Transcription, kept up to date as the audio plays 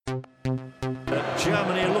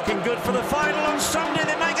Germany are looking good for the final on Sunday.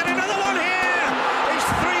 They might get another one here. It's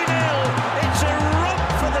 3-0. It's a romp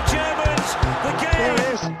for the Germans. The game.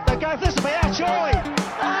 There is. They go. This will be our joy.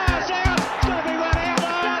 South. It's going to be run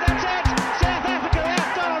out. That's it. South Africa out.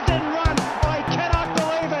 Donald didn't run. I cannot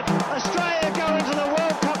believe it. Australia go into the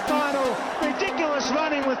World Cup final. Ridiculous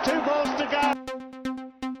running with 2 balls to go.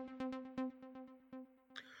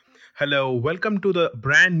 Hello, welcome to the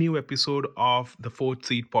brand new episode of the Fourth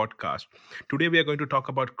Seat podcast. Today we are going to talk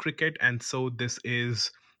about cricket, and so this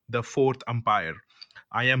is the fourth umpire.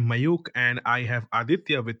 I am Mayuk and I have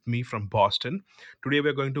Aditya with me from Boston. Today we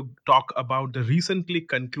are going to talk about the recently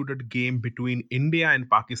concluded game between India and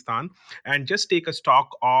Pakistan and just take a stock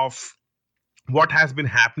of what has been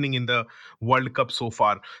happening in the World Cup so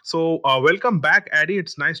far. So, welcome back, Addy.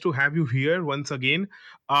 It's nice to have you here once again.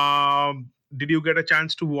 Did you get a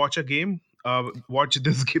chance to watch a game? Watch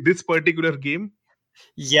this particular game?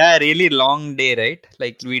 Yeah, really long day, right?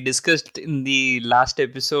 Like we discussed in the last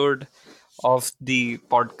episode of the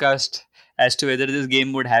podcast as to whether this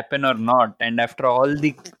game would happen or not. And after all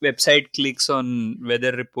the website clicks on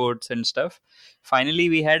weather reports and stuff, finally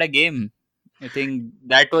we had a game. I think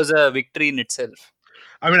that was a victory in itself.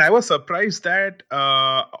 I mean, I was surprised that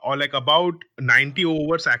about 90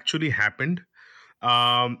 overs actually happened.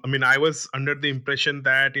 I mean, I was under the impression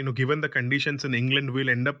that, given the conditions in England,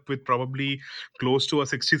 we'll end up with probably close to a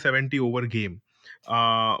 60-70 over game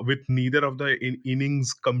with neither of the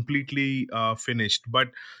innings completely finished. But,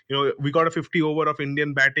 we got a 50 over of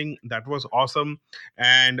Indian batting. That was awesome.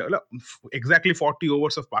 And exactly 40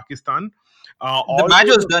 overs of Pakistan. The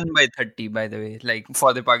match was done by 30, by the way, like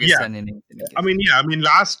for the Pakistan innings. I mean,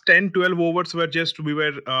 last 10, 12 overs were we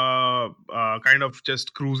were kind of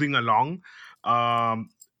just cruising along.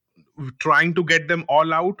 Trying to get them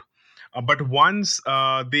all out, but once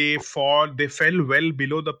they fell well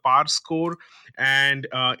below the par score, and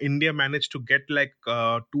India managed to get like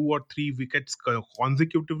 2 or 3 wickets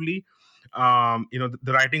consecutively.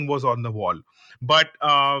 The writing was on the wall. But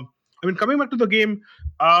I mean, coming back to the game,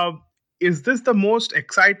 is this the most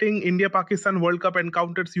exciting India-Pakistan World Cup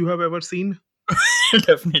encounters you have ever seen?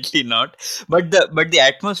 Definitely not, but the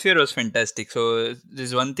atmosphere was fantastic. So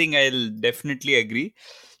there's one thing I'll definitely agree.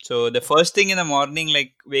 So the first thing in the morning,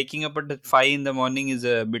 like waking up at 5 in the morning, is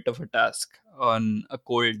a bit of a task on a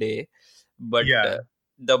cold day. But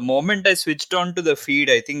the moment I switched on to the feed,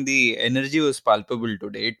 I think the energy was palpable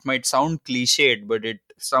today. It might sound cliched, but it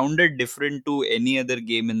sounded different to any other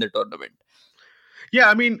game in the tournament. Yeah,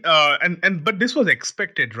 I mean, but this was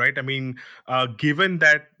expected, right? I mean, given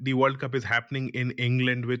that the World Cup is happening in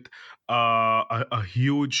England with a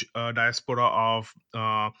huge diaspora of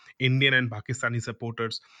Indian and Pakistani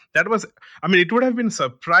supporters, it would have been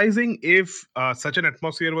surprising if such an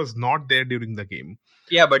atmosphere was not there during the game.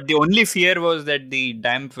 Yeah, but the only fear was that the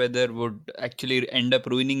damp weather would actually end up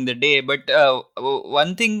ruining the day. But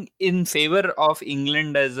one thing in favor of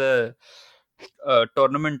England as a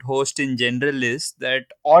tournament host in general is that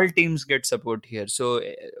all teams get support here. So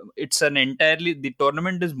it's the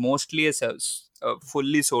tournament is mostly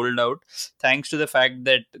fully sold out, thanks to the fact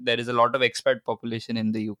that there is a lot of expat population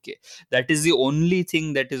in the UK. That is the only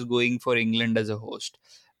thing that is going for England as a host.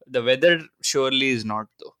 The weather surely is not,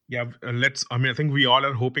 though. Yeah, I think we all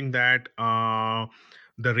are hoping that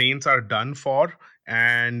the rains are done for,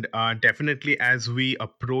 and definitely as we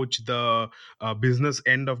approach the business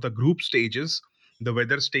end of the group stages, the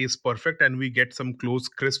weather stays perfect and we get some close,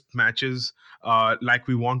 crisp matches like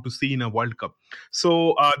we want to see in a World Cup.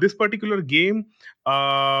 So this particular game,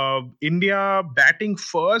 India batting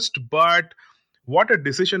first, but what a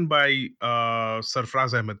decision by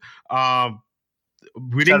Sarfraz Ahmed.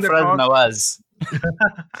 Winning Sarfraz Nawaz.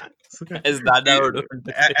 As Dada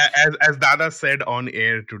as Dada said on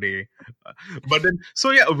air today. But then,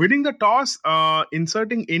 winning the toss,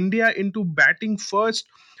 inserting India into batting first.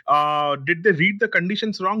 Did they read the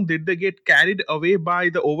conditions wrong? Did they get carried away by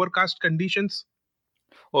the overcast conditions?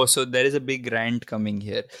 Oh, so there is a big rant coming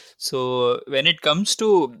here. So when it comes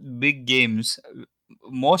to big games,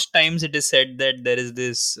 most times it is said that there is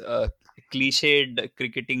this cliched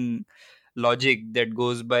cricketing logic that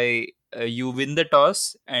goes by you win the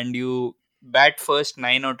toss and you bat first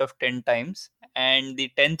 9 out of 10 times, and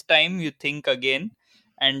the 10th time you think again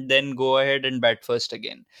and then go ahead and bat first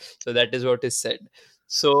again. So that is what is said.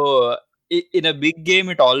 So in a big game,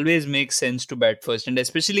 it always makes sense to bat first, and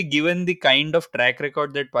especially given the kind of track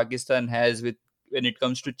record that Pakistan has when it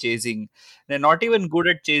comes to chasing. They're not even good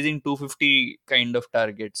at chasing 250 kind of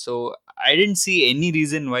targets. So I didn't see any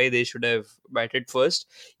reason why they should have batted first.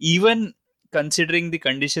 Even considering the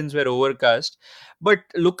conditions were overcast. But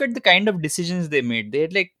look at the kind of decisions they made. They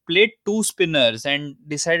had like played two spinners and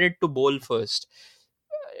decided to bowl first.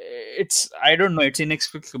 It's, I don't know, it's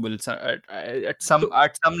inexplicable. So So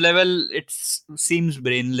at some level, it seems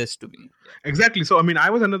brainless to me. Yeah. exactly. So I mean, I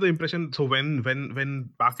was under the impression. So when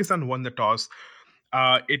Pakistan won the toss,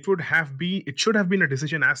 it should have been a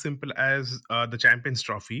decision as simple as the Champions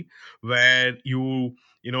Trophy, where you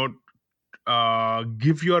know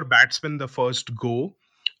give your batsman the first go,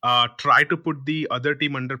 try to put the other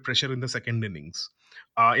team under pressure in the second innings.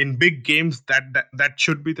 In big games, that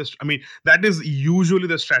should be I mean, that is usually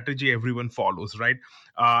the strategy everyone follows, right?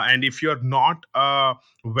 And if you're not a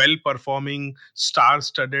well performing, star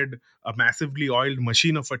studded, massively oiled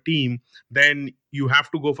machine of a team, then you have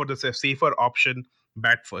to go for the safer option,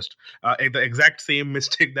 bat first. The exact same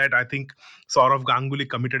mistake that I think Saurav Ganguly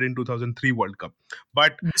committed in 2003 World Cup.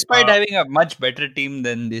 But Despite having a much better team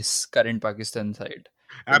than this current Pakistan side,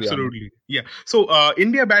 to be honest. absolutely. Yeah. So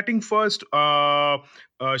India batting first.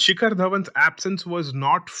 Shikhar Dhawan's absence was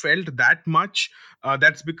not felt that much.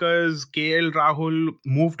 That's because KL Rahul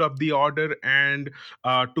moved up the order and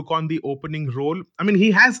took on the opening role. I mean,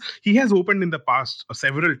 he has opened in the past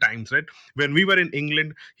several times, right? When we were in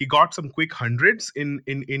England, he got some quick hundreds in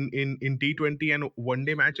T20 and one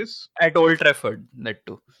day matches. At Old Trafford, that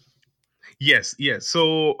too. Yes, yes.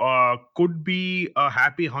 So could be a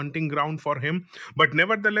happy hunting ground for him, but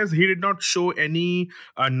nevertheless, he did not show any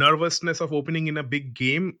nervousness of opening in a big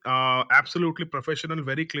game. Absolutely professional,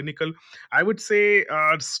 very clinical. I would say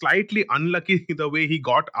slightly unlucky the way he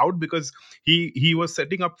got out, because he was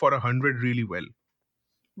setting up for 100 really well.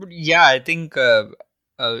 But yeah, I think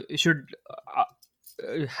you should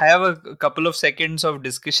have a couple of seconds of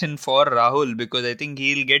discussion for Rahul, because I think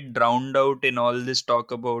he'll get drowned out in all this talk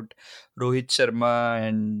about Rohit Sharma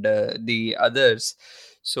and the others.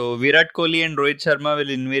 So Virat Kohli and Rohit Sharma will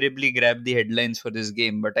invariably grab the headlines for this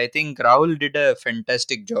game. But I think Rahul did a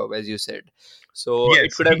fantastic job, as you said. So it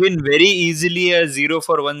Yes, could have been very easily a 0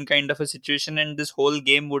 for 1 kind of a situation, and this whole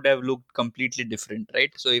game would have looked completely different,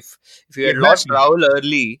 right? So if you had lost exactly. Rahul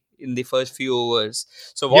early in the first few overs,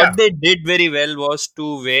 so Yeah. what they did very well was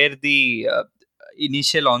to wear the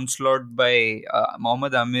initial onslaught by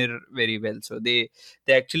Mohammad Amir very well. So they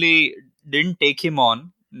actually didn't take him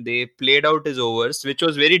on. They played out his overs, which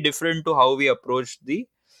was very different to how we approached the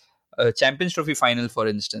Champions Trophy final, for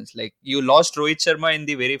instance. Like, you lost Rohit Sharma in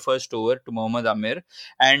the very first over to Mohammad Amir,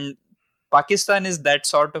 and Pakistan is that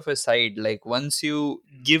sort of a side. Like, once you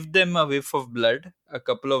give them a whiff of blood, a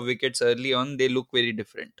couple of wickets early on, they look very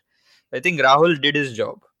different. I think Rahul did his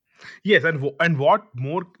job. Yes, and what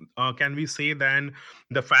more can we say than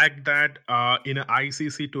the fact that in an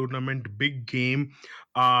ICC tournament, big game,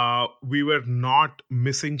 we were not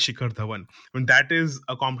missing Shikhar Dhawan. I mean, that is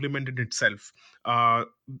a compliment in itself.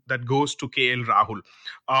 That goes to KL Rahul.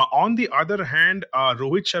 On the other hand,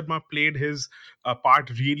 Rohit Sharma played his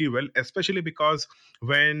part really well, especially because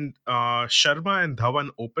when Sharma and Dhawan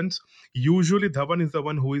opens, usually Dhawan is the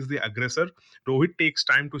one who is the aggressor. Rohit takes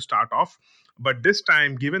time to start off, but this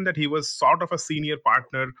time, given that he was sort of a senior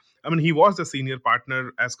partner, I mean, he was the senior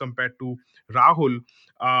partner as compared to Rahul.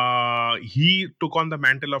 He took on the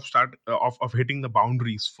mantle of of hitting the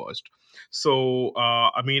boundaries first. So,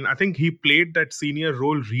 I mean, I think he played that senior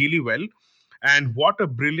role really well. And what a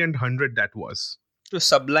brilliant 100 that was. To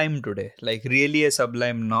sublime today, like really a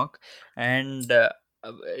sublime knock. And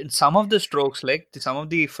in some of the strokes, like some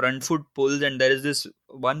of the front foot pulls, and there is this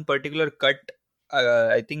one particular cut,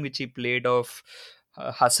 I think, which he played of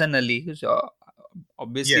Hassan Ali, who's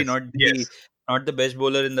obviously Yes, yes. not the best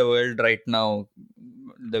bowler in the world right now,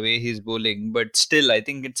 the way he's bowling, but still I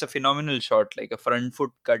think it's a phenomenal shot. Like, a front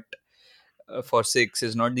foot cut for six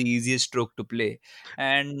is not the easiest stroke to play.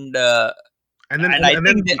 And And then, and and,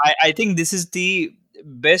 and then I think this is the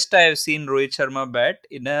best I have seen Rohit Sharma bat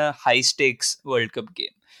in a high stakes World Cup game.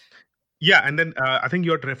 Yeah, and then I think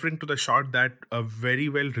you're referring to the shot that very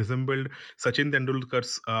well resembled Sachin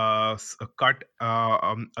Tendulkar's cut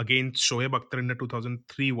against Shoaib Akhtar in the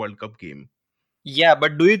 2003 World Cup game. Yeah,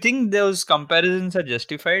 but do you think those comparisons are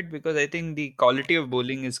justified? Because I think the quality of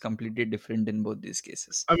bowling is completely different in both these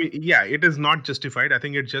cases. I mean, yeah, it is not justified. I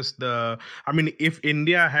think it's just the. I mean, if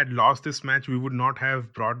India had lost this match, we would not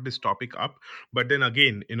have brought this topic up. But then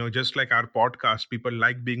again, just like our podcast, people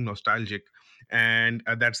like being nostalgic. And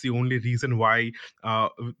that's the only reason why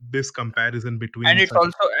this comparison And between it's such.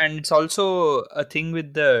 also and it's also a thing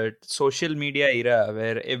with the social media era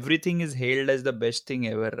where everything is hailed as the best thing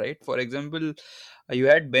ever, right? For example, you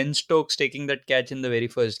had Ben Stokes taking that catch in the very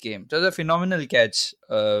first game. It was a phenomenal catch.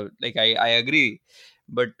 Like, I agree,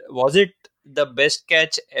 but was it the best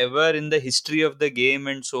catch ever in the history of the game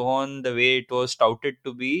and so on, the way it was touted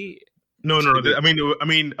to be, No, it's no, no. ridiculous.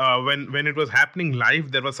 When it was happening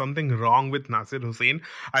live, there was something wrong with Nasir Hussain.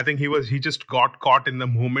 I think he just got caught in the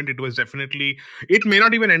moment. It was definitely. It may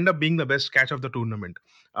not even end up being the best catch of the tournament.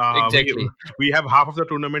 Uh, we Exactly. we have half of the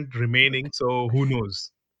tournament remaining, so who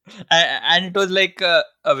knows? And it was like a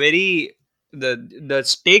very, the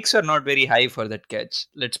stakes are not very high for that catch.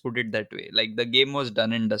 Let's put it that way. Like the game was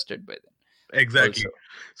done and dusted by then. Exactly. Also,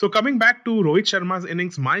 So coming back to Rohit Sharma's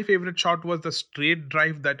innings, my favorite shot was the straight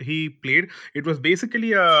drive that he played. It was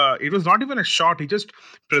basically it was not even a shot. He just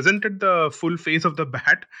presented the full face of the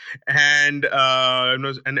bat, and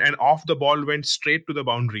and off the ball went straight to the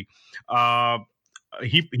boundary. Uh,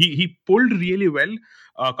 he pulled really well,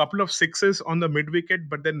 a couple of sixes on the mid wicket,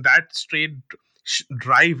 but then that straight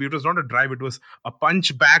drive. It was not a drive. It was a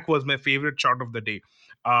punch back. Was my favorite shot of the day.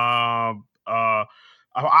 Uh, uh,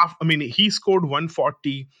 I mean, he scored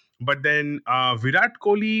 140, but then Virat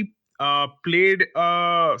Kohli played.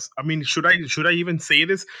 I mean, should I even say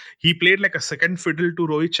this? He played like a second fiddle to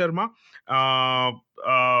Rohit Sharma.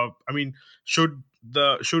 I mean, should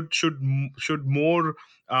the should more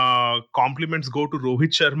compliments go to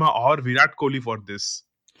Rohit Sharma or Virat Kohli for this?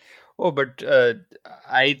 oh, but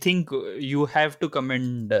I think you have to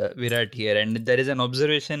commend Virat here, and there is an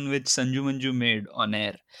observation which Sanju Manju made on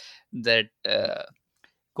air, that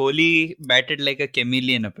Kohli batted like a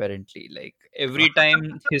chameleon apparently. Like every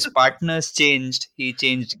time his partners changed, he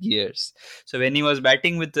changed gears. So when he was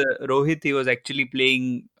batting with Rohit, he was actually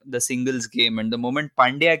playing the singles game, and the moment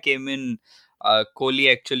Pandya came in,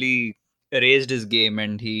 Kohli actually raised his game,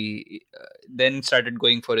 and he then started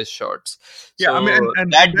going for his shots. Yeah, I mean, So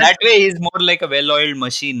and that's that way he's more like a well-oiled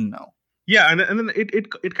machine now. yeah, and then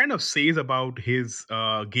it kind of says about his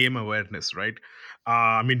game awareness, right?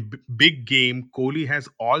 I mean, big game. Kohli has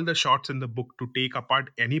all the shots in the book to take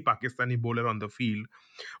apart any Pakistani bowler on the field,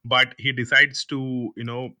 but he decides to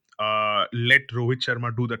let Rohit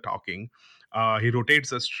Sharma do the talking. He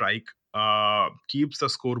rotates the strike, keeps the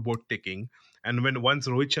scoreboard ticking, and when once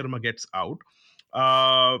Rohit Sharma gets out,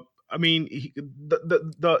 I mean,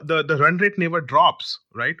 the run rate never drops,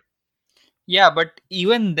 right? Yeah, but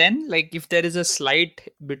even then, like if there is a slight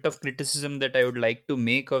bit of criticism that I would like to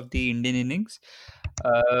make of the Indian innings,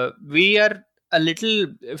 we are a little.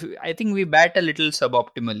 I think we bat a little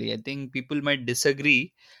suboptimally. I think people might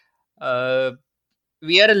disagree. Uh,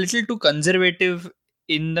 we are a little too conservative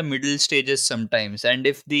in the middle stages sometimes, and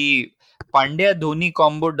if the Pandya Dhoni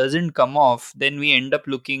combo doesn't come off, then we end up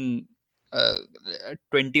looking uh,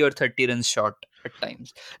 20 or 30 runs short at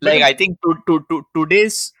times. Like Because I think to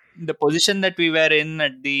today's, the position that we were in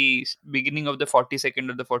at the beginning of the 42nd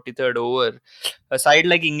or the 43rd over, a side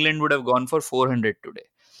like England would have gone for 400 today.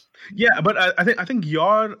 yeah, but I think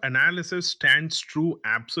your analysis stands true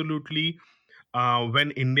absolutely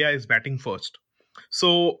when India is batting first.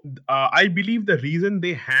 So I believe the reason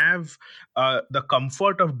they have the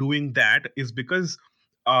comfort of doing that is because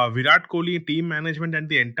Virat Kohli, team management, and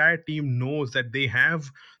the entire team knows that they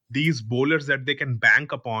have these bowlers that they can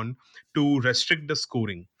bank upon to restrict the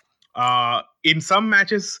scoring. In some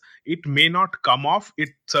matches, it may not come off. It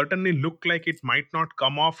certainly looked like it might not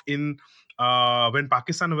come off in when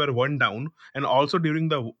Pakistan were one down, and also during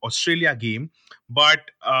the Australia game.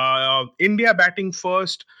 But India batting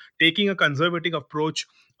first, taking a conservative approach.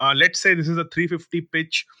 Let's say this is a 350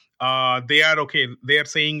 pitch. They are okay. They are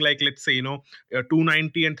saying like, let's say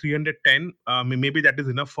 290 and 310. Maybe that is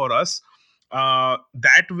enough for us.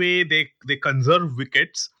 That way they conserve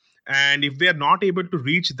wickets, and if they are not able to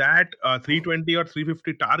reach that 320 or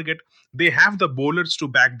 350 target, they have the bowlers to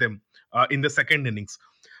back them in the second innings.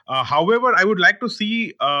 However, I would like to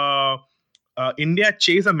see India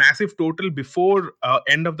chase a massive total before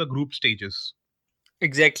end of the group stages.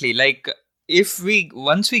 Exactly. Like if we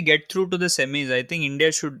once we get through to the semis, I think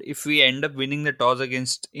India should, if we end up winning the toss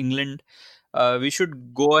against England, we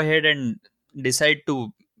should go ahead and decide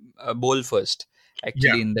to bowl first,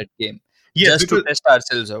 Yeah. actually, in that game, Yes, just to test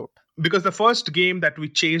ourselves out. because the first game that we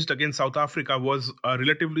chased against South Africa was a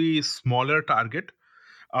relatively smaller target.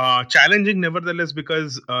 Challenging nevertheless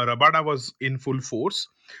because Rabada was in full force.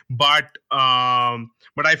 But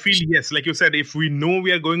I feel yes, like you said, if we know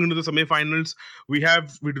we are going into the semifinals, we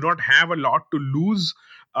do not have a lot to lose.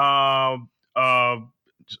 Uh, uh,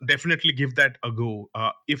 Definitely give that a go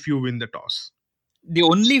if you win the toss. The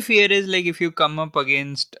only fear is like if you come up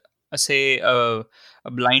against, say, a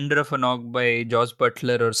blinder of a knock by Josh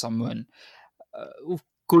Butler or someone,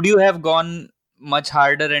 could you have gone much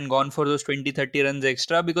harder and gone for those 20, 30 runs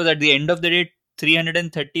extra? Because at the end of the day,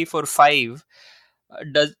 330 for 5,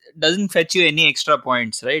 doesn't fetch you any extra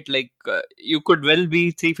points, right? Like you could well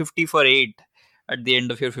be 350 for 8 at the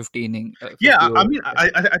end of your 50 Yeah, I overs. mean,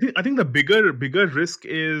 I think the bigger risk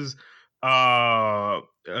is, I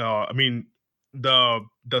mean, the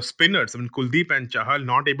spinners. I mean, Kuldeep and Chahal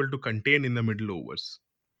not able to contain in the middle overs.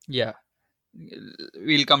 Yeah,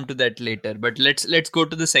 we'll come to that later. But let's go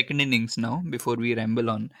to the second innings now before we ramble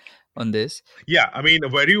on this. Yeah, I mean,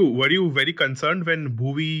 were you very concerned when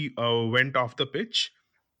Bhuvi went off the pitch?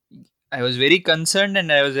 I was very concerned,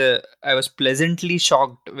 and I was pleasantly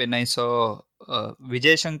shocked when I saw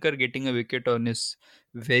Vijay Shankar getting a wicket on his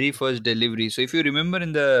very first delivery. So if you remember,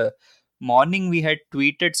 in the morning we had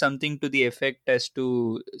tweeted something to the effect as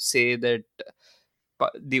to say that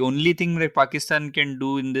the only thing that Pakistan can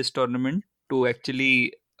do in this tournament to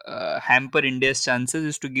actually hamper India's chances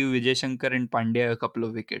is to give Vijay Shankar and Pandya a couple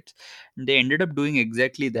of wickets. And they ended up doing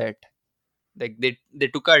exactly that. Like they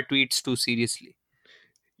took our tweets too seriously.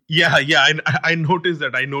 Yeah, yeah, I noticed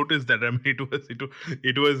that. I noticed that. I mean,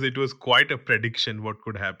 it was quite a prediction what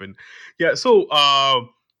could happen. Yeah. So,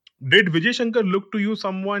 did Vijay Shankar look to you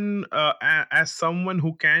someone as someone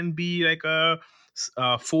who can be like a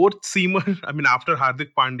fourth seamer? I mean, after Hardik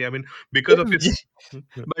Pandya. I mean, because of his.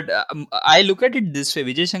 But I look at it this way: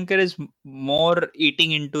 Vijay Shankar is more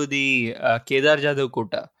eating into the Kedar Jadhav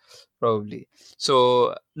quota, probably.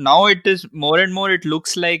 So now it is more and more. It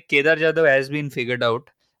looks like Kedar Jadhav has been figured out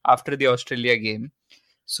after the Australia game.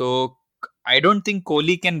 So I don't think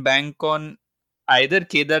Kohli can bank on either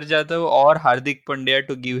Kedar Jadhav or Hardik Pandya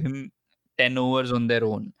to give him 10 overs on their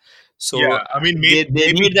own. So Yeah, I mean, they need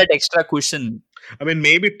maybe. that extra cushion. I mean,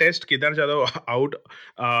 maybe test Kedar Jadhav out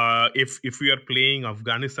if we are playing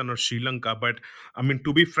Afghanistan or Sri Lanka. But I mean,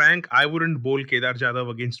 to be frank, I wouldn't bowl Kedar Jadhav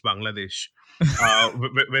against Bangladesh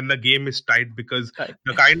when the game is tight, because Right.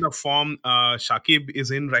 the kind of form Shakib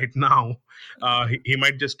is in right now, he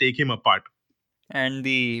might just take him apart. And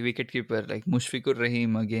the wicketkeeper, like Mushfiqur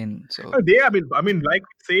Rahim again. So Like we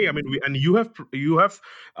say, I mean, and you have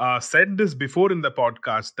said this before in the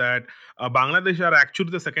podcast that Bangladesh are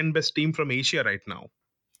actually the second best team from Asia right now.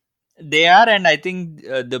 they are, and I think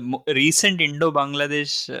the recent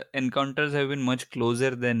Indo-Bangladesh encounters have been much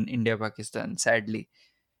closer than India-Pakistan. Sadly,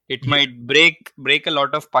 it Yeah, might break a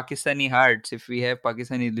lot of Pakistani hearts if we have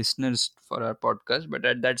Pakistani listeners for our podcast. But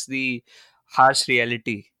that's the harsh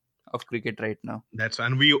reality of cricket right now.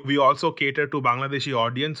 and we also cater to Bangladeshi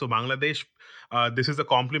audience. So Bangladesh, this is a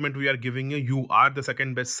compliment we are giving you. You are the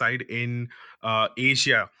second best side in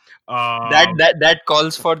Asia. Uh, That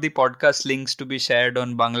calls for the podcast links to be shared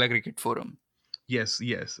on Bangla Cricket Forum. yes,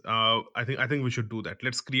 yes. I think we should do that.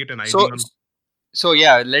 Let's create an ID So on. So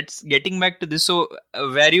yeah, let's getting back to this. So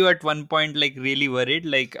were you at one point like really worried,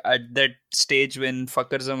 like at that stage when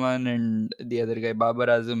Fakhr Zaman and the other guy Babar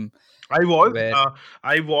Azam I was. were?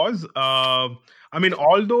 I was. I mean,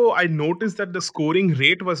 although I noticed that the scoring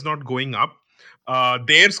rate was not going up,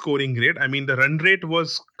 their scoring rate. I mean, the run rate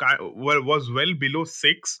was well below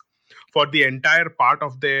 6 for the entire part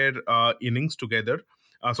of their innings together.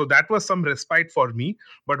 So that was some respite for me.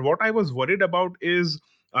 But what I was worried about is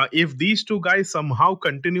if these two guys somehow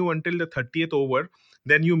continue until the 30th over,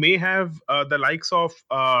 then you may have the likes of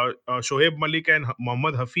Shoaib Malik and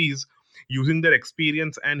Mohammad Hafiz using their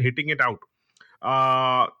experience and hitting it out.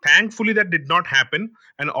 Thankfully, that did not happen,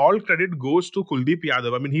 and all credit goes to Kuldeep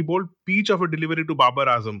Yadav. I mean, he bowled peach of a delivery to Babar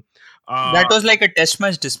Azam. That Uh, was like a test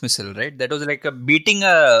match dismissal, right? That was like a beating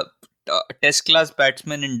a test class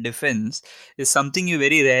batsman in defense is something you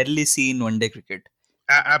very rarely see in one day cricket.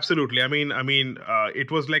 Absolutely.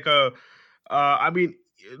 It was like a. I mean,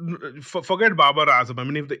 forget Babar Azam. I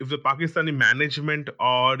mean, if the Pakistani management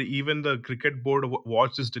or even the cricket board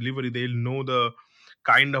watch this delivery, they'll know the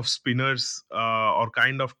kind of spinners or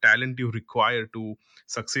kind of talent you require to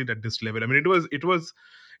succeed at this level. I mean, it was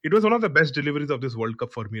one of the best deliveries of this World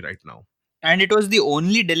Cup for me right now. And it was the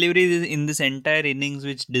only delivery in this entire innings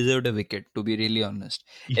which deserved a wicket, to be really honest.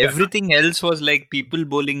 Yeah, Everything else was like people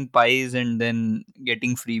bowling pies and then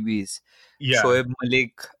getting freebies. yeah. Shoaib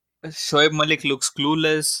Malik, Shoaib Malik looks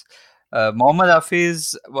clueless. Mohammad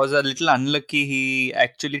Hafiz was a little unlucky. He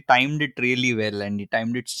actually timed it really well, and he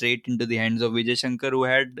timed it straight into the hands of Vijay Shankar, who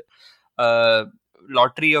had a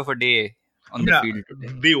lottery of a day I on mean, the field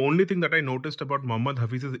today. the only thing that I noticed about Mohammad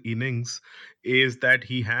Hafiz's innings is that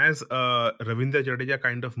he has a Ravindra Jadeja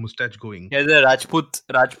kind of mustache going. He has a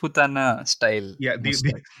Rajputana style Yeah,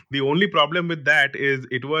 mustache. the only problem with that is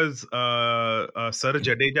it was Sir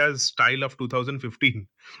Jadeja's style of 2015.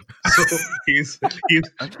 So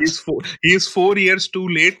he's 4 years too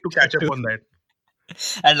late to catch up on that.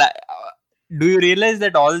 And Do you realize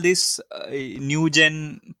that all these new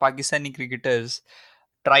gen Pakistani cricketers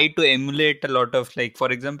try to emulate a lot of, like,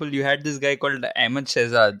 for example, you had this guy called Ahmed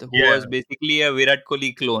Shehzad, who Yeah, was basically a Virat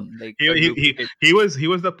Kohli clone, like he a he he, duplicate he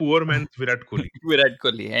was the poor man's Virat Kohli. Virat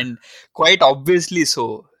Kohli, and quite obviously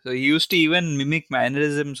so. So he used to even mimic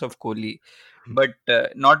mannerisms of Kohli, but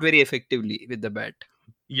not very effectively with the bat.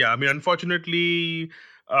 Yeah, I mean, unfortunately,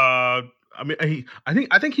 I mean,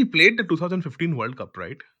 I think he played the 2015 World Cup,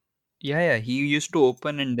 right? Yeah, he used to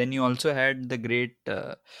open, and then you also had the great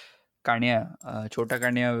Kania, Chota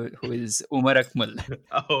Kania, who is Umar Akmal.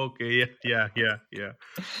 Oh, okay, yeah, yeah, yeah, yeah.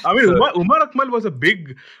 I mean, So Umar Akmal was a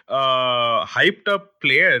big, hyped up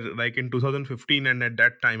player like in 2015, and at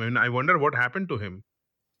that time, I mean, I wonder what happened to him.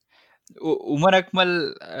 Umar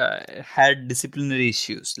Akmal had disciplinary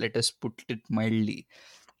issues. Let us put it mildly.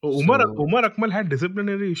 Oh, So Umar Akmal had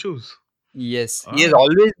disciplinary issues. yes, he has Ah,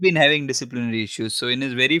 always been having disciplinary issues. So in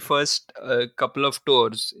his very first couple of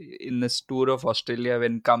tours, in this tour of Australia,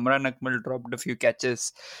 when Kamran Akmal dropped a few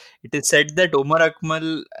catches, it is said that Umar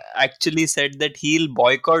Akmal actually said that he'll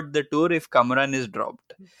boycott the tour if Kamran is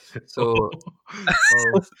dropped. So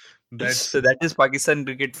oh, that's so that is Pakistan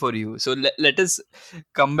cricket for you. So let us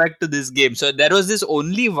come back to this game. So there was this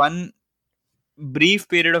only one brief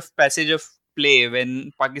period of passage of play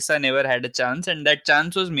when Pakistan never had a chance, and that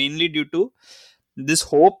chance was mainly due to this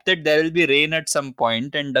hope that there will be rain at some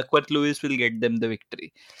point and Duckworth Lewis will get them the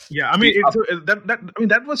victory. yeah. I mean, We up,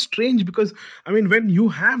 that was strange because I mean, when you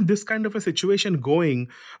have this kind of a situation going,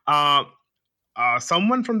 uh,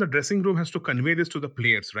 someone from the dressing room has to convey this to the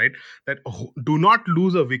players, right? That, oh, do not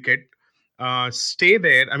lose a wicket, stay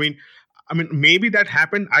there. I mean, maybe that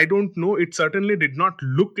happened. I don't know. It certainly did not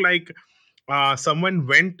look like someone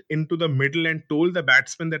went into the middle and told the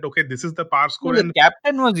batsman that, okay, this is the par no, score, the and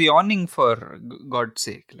captain was yawning for God's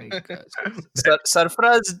sake. Like that,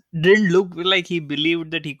 Sarfaraz didn't look like he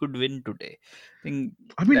believed that he could win today. I think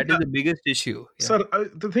I mean, that is the biggest issue. Yeah. sir,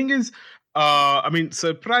 the thing is, I mean,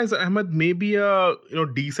 Surprise Ahmed may be a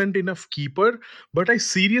decent enough keeper, but I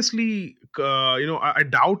seriously, I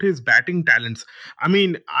doubt his batting talents. I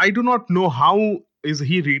mean, I do not know how is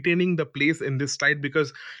he retaining the place in this side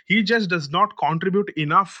because he just does not contribute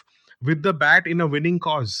enough with the bat in a winning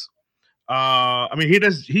cause. I mean,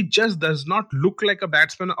 he just does not look like a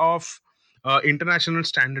batsman of international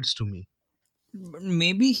standards to me.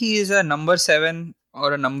 Maybe he is a number 7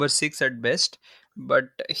 or a number 6 at best, but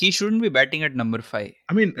he shouldn't be batting at number 5,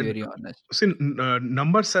 I mean, to be very honest. see,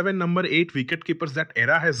 number seven, number eight wicket keepers, that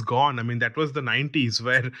era has gone. I mean, that was the 90s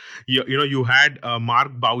where you had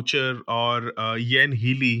Mark Boucher or Ian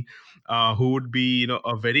Healy, who would be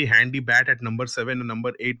a very handy bat at number seven and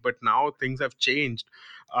number eight. But now things have changed.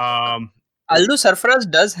 Um, Although Sarfaraz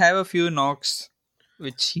does have a few knocks,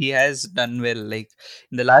 which he has done well. Like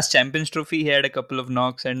in the last Champions Trophy, he had a couple of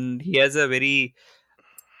knocks, and he has a very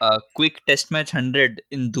quick Test match 100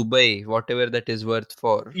 in Dubai, whatever that is worth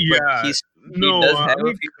for. But yeah, he no, does have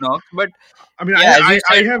a few knocks. But I mean, yeah, as you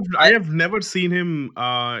I said, have I have never seen him,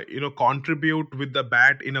 contribute with the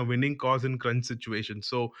bat in a winning cause in crunch situation.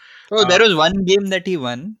 So, so uh, there was one game that he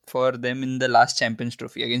won for them in the last Champions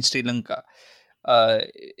Trophy against Sri Lanka, uh,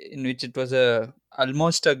 in which it was a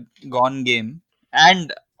almost a gone game,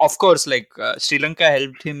 and of course, like Sri Lanka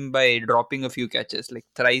helped him by dropping a few catches, like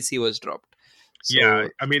thrice he was dropped. yeah, So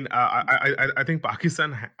I mean, I think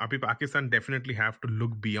Pakistan definitely have to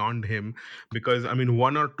look beyond him because I mean,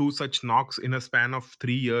 one or two such knocks in a span of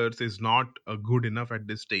 3 years is not good enough at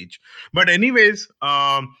this stage. But anyways,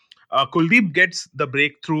 Kuldeep gets the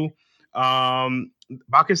breakthrough.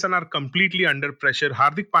 Pakistan are completely under pressure.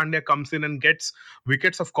 Hardik Pandya comes in and gets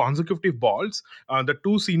wickets of consecutive balls. The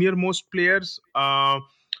two senior most players.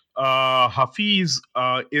 Hafiz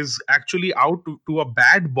is actually out to a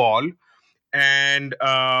bad ball, and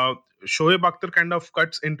Shoaib Akhtar kind of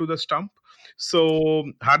cuts into the stump. So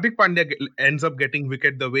Hardik Pandya ends up getting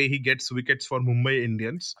wicket the way he gets wickets for Mumbai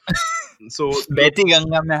Indians. So Beti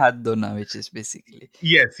Ganga mein hath dona, which is basically.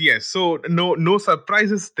 yes, yes. So no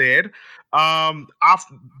surprises there.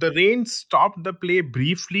 After the rain stopped the play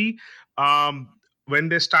briefly. When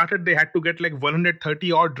they started, they had to get like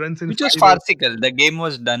 130 odd runs in Which was 5 overs. farcical. The game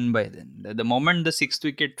was done by then. The moment the sixth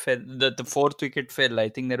wicket fell, the fourth wicket fell, I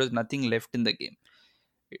think there was nothing left in the game.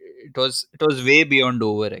 It was way beyond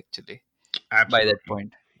over actually by that Absolutely,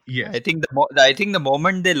 point. yes. I think the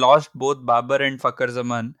moment they lost both Babar and Fakhar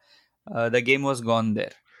Zaman, the game was gone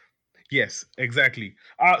there. Yes, exactly.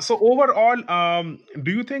 So overall,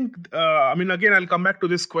 do you think? I mean, again, I'll come back to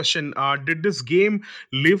this question. Did this game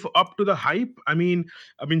live up to the hype? I mean,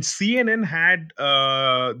 CNN had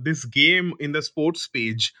this game in the sports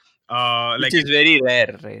page. Which is very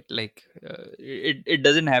rare, right? Like it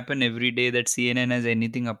doesn't happen every day that CNN has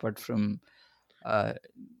anything apart from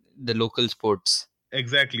the local sports.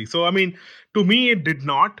 Exactly. So, I mean, to me, it did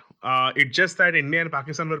not. It's just that India and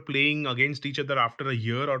Pakistan were playing against each other after a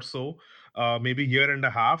year or so, maybe year and a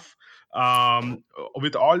half.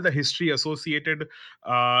 With all the history associated,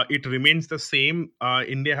 it remains the same.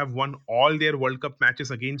 India have won all their World Cup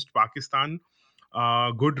matches against Pakistan.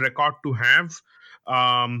 Good record to have.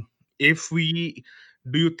 Um, if we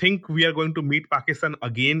Do you think we are going to meet Pakistan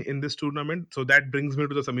again in this tournament? So that brings me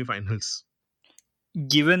to the semifinals.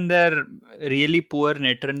 Given their really poor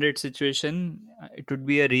net run rate situation, it would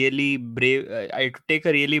be a really brave. I'd take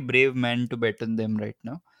a really brave man to bet on them right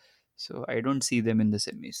now. So I don't see them in the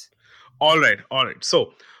semis. All right, all right.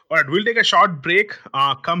 So, all right, we'll take a short break.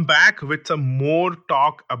 Come back with some more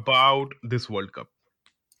talk about this World Cup.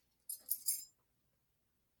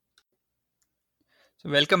 So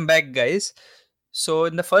welcome back, guys. So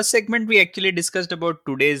in the first segment, we actually discussed about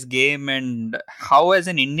today's game and how, as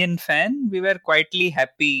an Indian fan, we were quietly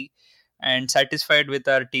happy and satisfied with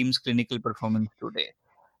our team's clinical performance today.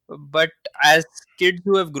 But as kids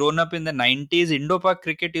who have grown up in the 90s, Indo-Pak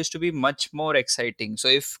cricket used to be much more exciting. So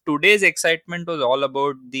if today's excitement was all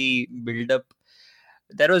about the build-up,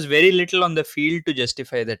 there was very little on the field to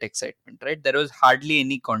justify that excitement, right? There was hardly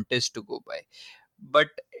any contest to go by. But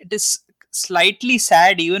it is slightly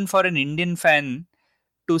sad even for an Indian fan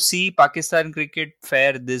to see Pakistan cricket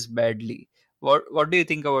fare this badly. What do you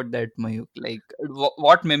think about that, Mayuk? Like,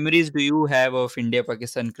 what memories do you have of India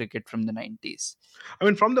Pakistan cricket from the 90s? I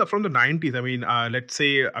mean, from the 90s. I mean, let's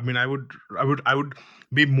say. I mean, I would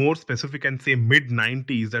be more specific and say mid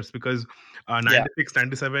 90s. That's because Yeah. 96,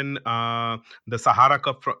 97, the Sahara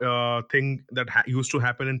Cup thing that used to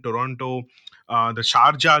happen in Toronto, the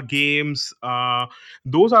Sharjah games.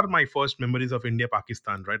 Those are my first memories of India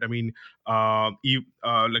Pakistan. Right. I mean,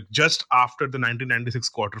 like just after the 1996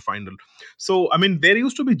 quarterfinal. So I mean, there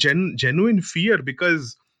used to be genuine fear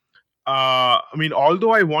because I mean,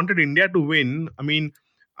 although I wanted India to win, I mean,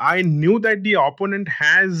 I knew that the opponent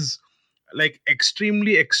has like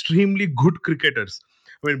extremely good cricketers.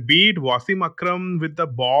 I mean, be it Wasim Akram with the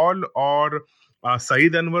ball or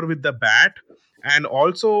Saeed Anwar with the bat, and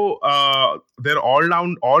also they're all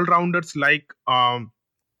rounders like Abdul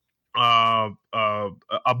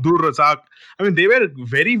Razak. I mean, they were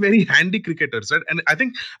very handy cricketers, right? And I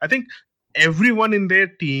think everyone in their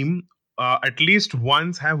team at least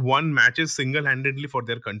once have won matches single-handedly for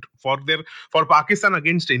their country, for Pakistan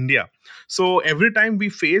against India. So every time we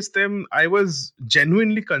faced them, I was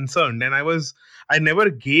genuinely concerned, and I never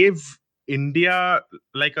gave India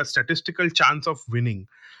like a statistical chance of winning.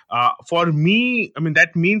 For me, I mean,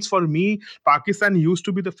 that means for me, Pakistan used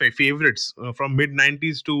to be the favorites from mid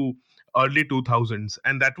 90s to early 2000s,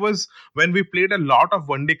 and that was when we played a lot of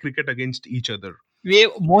one day cricket against each other. We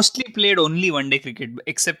mostly played only one day cricket,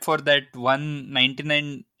 except for that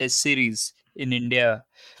 199 test series in India,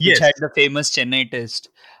 which Yes. had the famous Chennai test.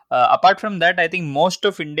 Apart from that, I think most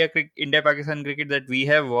of India Pakistan cricket that we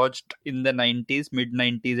have watched in the 90s, mid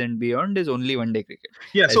 90s, and beyond is only one day cricket,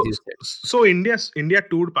 Yeah, as so you said. so India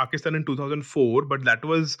toured Pakistan in 2004, but that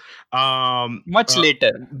was Much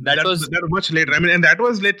later. That was, that was much later. I mean, and that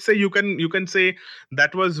was, let's say, you can say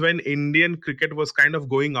that was when Indian cricket was kind of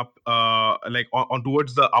going up, like on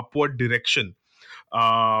towards the upward direction.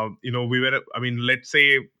 We were, I mean, let's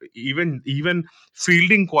say, even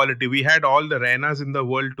fielding quality, we had all the Rainas in the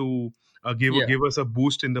world to yeah. give us a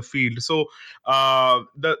boost in the field. So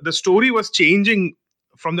the story was changing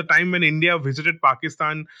from the time when India visited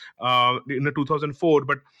Pakistan in the 2004.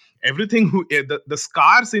 But everything the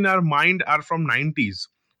scars in our mind are from 90s,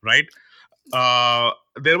 right?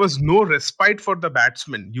 There was no respite for the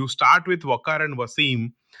batsmen. You start with Waqar and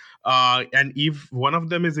Wasim, and if one of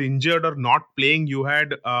them is injured or not playing, you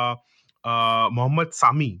had Mohammad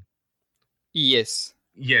Sami. Yes.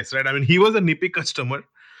 Yes, right. I mean, he was a nippy customer.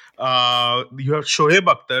 You have Shoaib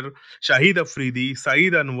Akhtar, Shahid Afridi,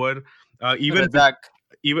 Saeed Anwar, even Razak.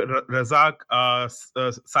 Razak,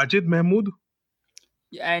 Sajid Mahmood,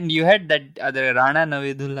 And you had that other Rana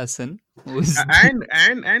Navidul Hassan, who's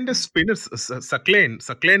and the spinners, Sakleen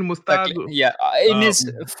Mustaq. Yeah, in Uh,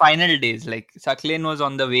 his final days, like Sakleen was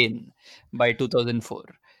on the wane by 2004.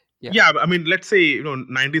 Yeah, yeah, I mean, let's say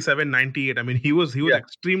 97, 98. I mean, he was yeah,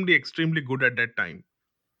 extremely good at that time.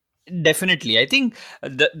 definitely. I think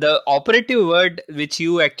the operative word which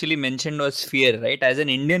you actually mentioned was fear, right? As an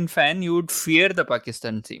Indian fan, you would fear the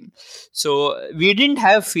Pakistan team. So we didn't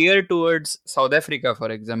have fear towards South Africa, for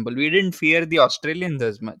example. We didn't fear the Australians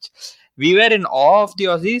as much. We were in awe of the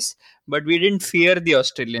Aussies, but we didn't fear the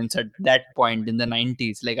Australians at that point in the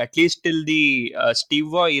 90s. Like at least till the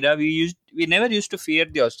Steve Waugh era, we never used to fear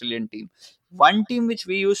the Australian team. One team which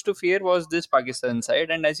we used to fear was this Pakistan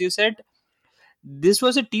side, and as you said, this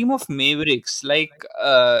was a team of mavericks. Like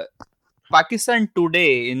Pakistan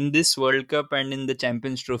today in this World Cup and in the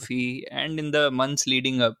Champions Trophy and in the months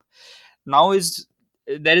leading up, now is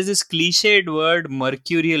there is this cliched word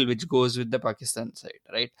mercurial which goes with the Pakistan side,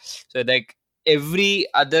 right? So like every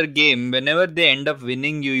other game, whenever they end up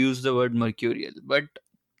winning, you use the word mercurial. But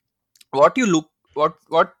what you look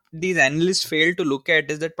what these analysts fail to look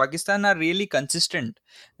at is that Pakistan are really consistent.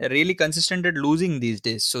 They're really consistent at losing these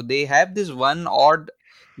days. So they have this one odd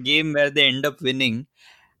game where they end up winning,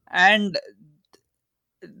 and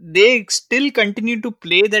they still continue to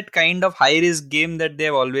play that kind of high risk game that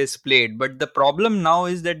they've always played. But the problem now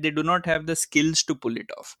is that they do not have the skills to pull it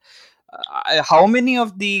off. How many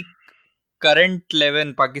of the current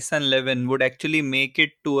 11 Pakistan 11 would actually make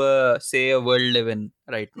it to a say a world 11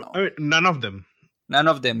 right now? I mean, none of them. None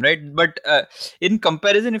of them, right? But in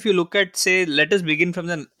comparison, if you look at, say, let us begin from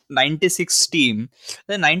the 96 team.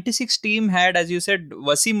 The 96 team had, as you said,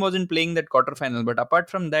 Wasim wasn't playing that quarterfinal. But apart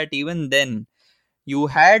from that, even then, you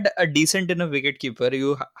had a decent enough wicketkeeper.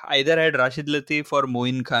 You either had Rashid Latif or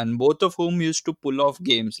Moin Khan, both of whom used to pull off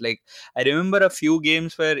games. Like, I remember a few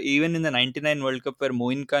games where, even in the 99 World Cup, where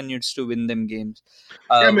Moin Khan used to win them games.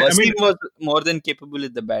 Yeah, Wasim was more than capable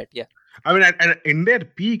with the bat, yeah. I mean, and in their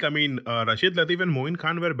peak, I mean, Rashid Latif and Moin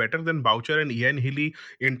Khan were better than Boucher and Ian Healy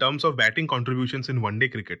in terms of batting contributions in one-day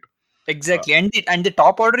cricket. Exactly, and the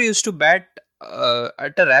top order used to bat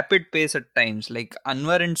at a rapid pace at times. Like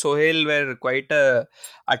Anwar and Sohail were quite a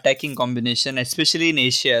attacking combination, especially in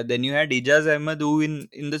Asia. Then you had Ijaz Ahmed, who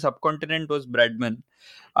in the subcontinent was Bradman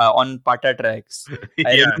on Pata tracks.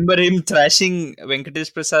 I Yeah. remember him thrashing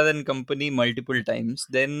Venkatesh Prasad and company multiple times.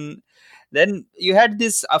 Then you had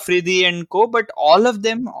this Afridi and co, but all of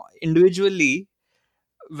them individually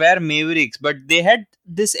were mavericks, but they had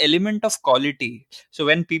this element of quality. So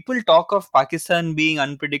when people talk of Pakistan being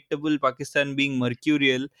unpredictable, Pakistan being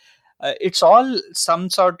mercurial, it's all some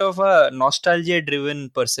sort of a nostalgia driven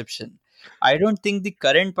perception. I don't think the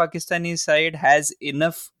current Pakistani side has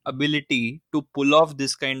enough ability to pull off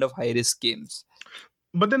this kind of high risk games.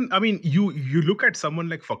 But then, I mean, you look at someone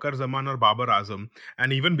like Fakhar Zaman or Babar Azam,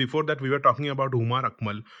 and even before that, we were talking about Umar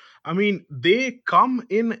Akmal. I mean, they come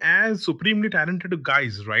in as supremely talented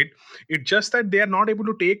guys, right? It's just that they are not able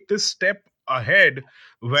to take this step ahead,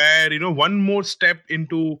 where one more step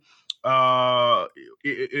into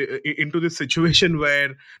into this situation where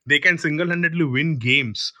they can single-handedly win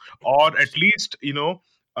games, or at least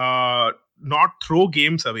not throw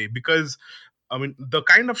games away. Because I mean, the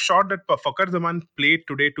kind of shot that Fakhar Zaman played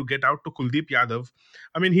today to get out to Kuldeep Yadav,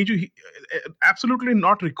 I mean, he absolutely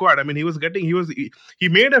not required. I mean, he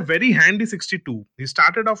made a very handy 62. He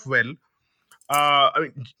started off well. I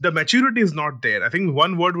mean, the maturity is not there. I think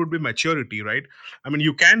one word would be maturity, right? I mean,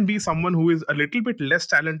 you can be someone who is a little bit less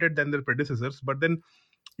talented than their predecessors, but then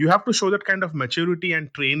you have to show that kind of maturity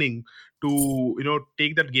and training to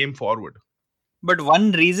take that game forward. But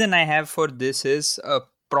one reason I have for this is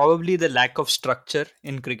probably the lack of structure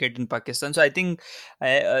in cricket in Pakistan. So I think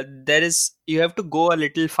you have to go a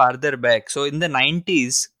little farther back. So in the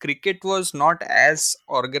 90s, cricket was not as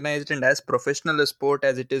organized and as professional a sport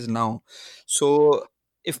as it is now. So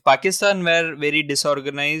if Pakistan were very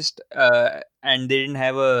disorganized and they didn't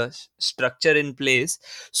have a structure in place,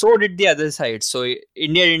 so did the other side. So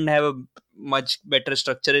India didn't have a much better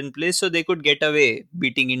structure in place, so they could get away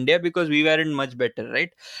beating India because we weren't much better, right?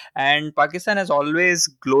 And Pakistan has always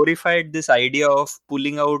glorified this idea of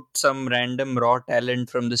pulling out some random raw talent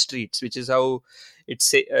from the streets, which is how it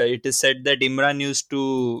is said that Imran used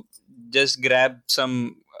to just grab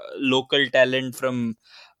some local talent from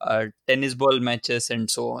tennis ball matches and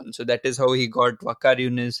so on. So that is how he got Wakar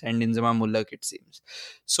Yunus and Inzamam Mulak, it seems.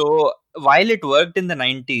 So while it worked in the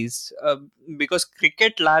 90s, because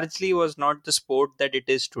cricket largely was not the sport that it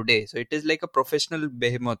is today. So it is like a professional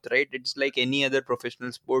behemoth, right? It's like any other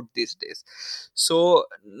professional sport these days. So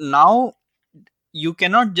now you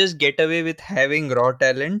cannot just get away with having raw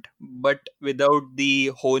talent, but without the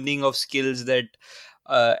honing of skills that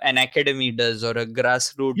an academy does or a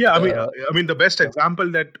grassroots. Yeah, I mean, the best Yeah.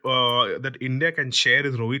 example that India can share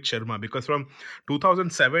is Rohit Sharma, because from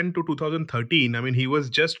 2007 to 2013, I mean, he was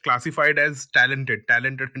just classified as talented,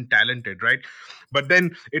 right? But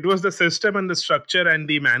then it was the system and the structure and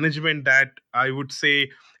the management that I would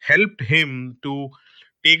say helped him to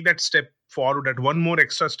take that step forward, that one more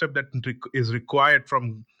extra step that is required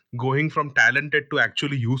from going from talented to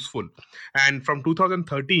actually useful. And from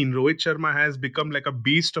 2013, Rohit Sharma has become like a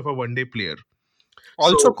beast of a one day player.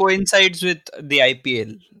 Also So coincides with the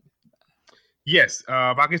IPL. yes,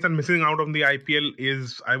 Pakistan missing out on the IPL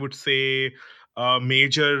is, I would say, a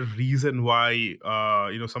major reason why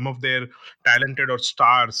some of their talented or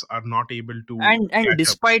stars are not able to And catch up.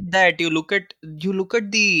 despite that, you look at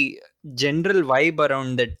the general vibe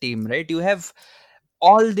around that team, right? You have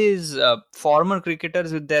all these former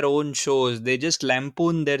cricketers with their own shows. They just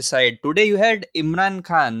lampoon their side. Today you had Imran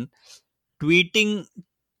Khan tweeting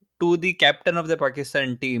to the captain of the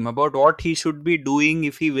Pakistan team about what he should be doing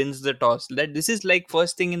if he wins the toss. That this is like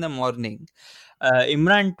first thing in the morning.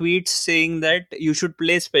 Imran tweets saying that you should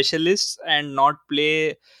play specialists and not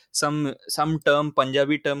play some term,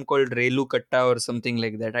 Punjabi term called Relu Katta or something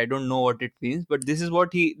like that. I don't know what it means, but this is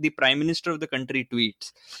what the prime minister of the country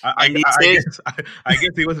tweets, and he I says. guess I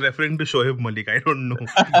guess he was referring to Shoaib Malik. I don't know.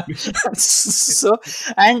 So,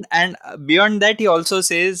 and beyond that, he also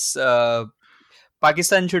says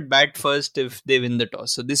Pakistan should bat first if they win the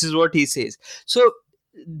toss. So this is what he says. So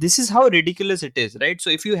this is how ridiculous it is, right? So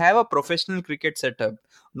if you have a professional cricket setup,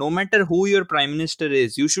 no matter who your prime minister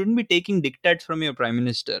is, you shouldn't be taking diktats from your prime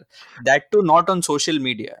minister. That too, not on social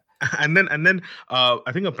media. And then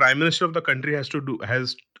I think a prime minister of the country has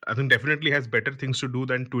I think definitely has better things to do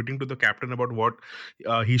than tweeting to the captain about what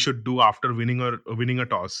he should do after winning a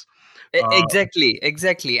toss. Uh,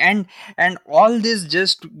 Exactly, and all this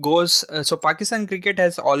just goes. So Pakistan cricket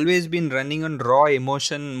has always been running on raw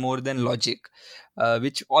emotion more than logic,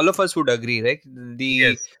 which all of us would agree, right? The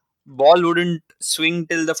yes, ball wouldn't swing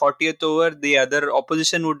till the 40th over. The other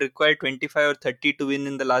opposition would require 25 or 30 to win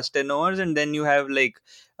in the last 10 overs, and then you have like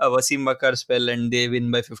a Wasim Bakar spell, and they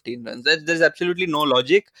win by 15 runs. There's absolutely no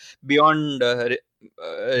logic beyond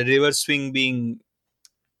reverse swing being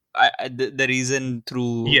the reason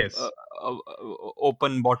through yes.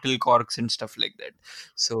 open bottle corks and stuff like that.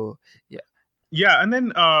 So yeah. Yeah, and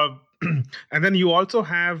then and then you also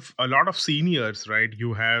have a lot of seniors, right?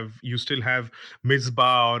 You still have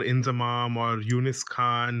Misbah or Inzamam or Yunus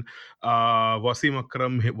Khan, Wasim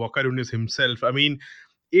Akram, Wakar Yunus himself. I mean,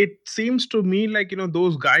 it seems to me like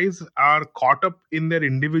those guys are caught up in their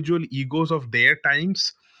individual egos of their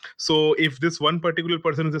times. So if this one particular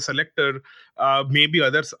person is a selector, maybe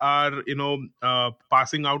others are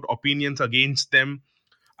passing out opinions against them.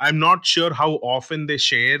 I'm not sure how often they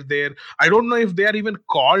share their. I don't know if they are even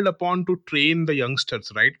called upon to train the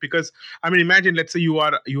youngsters, right? Because I mean, imagine, let's say you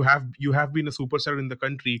have been a superstar in the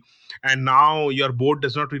country, and now your board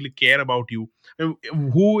does not really care about you.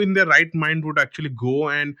 Who in their right mind would actually go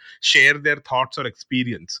and share their thoughts or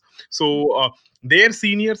experience? So their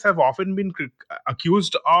seniors have often been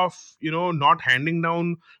accused of not handing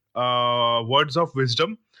down words of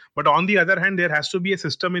wisdom. But on the other hand, there has to be a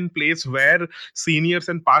system in place where seniors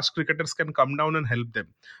and past cricketers can come down and help them.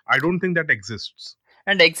 I don't think that exists.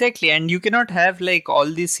 And exactly, and you cannot have like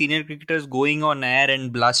all these senior cricketers going on air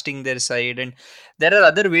and blasting their side, and there are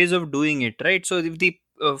other ways of doing it, right? So if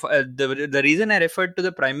the reason I referred to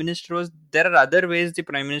the prime minister was there are other ways the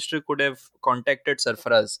prime minister could have contacted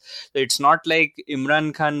Sarfaraz. So it's not like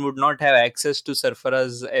Imran Khan would not have access to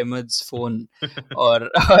Sarfaraz Ahmed's phone or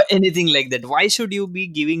anything like that. Why should you be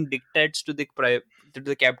giving dictates to the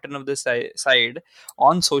captain of the side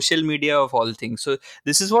on social media of all things? So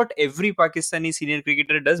this is what every Pakistani senior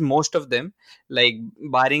cricketer does, most of them, like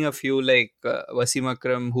barring a few like Wasim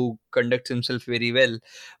Akram, who conducts himself very well.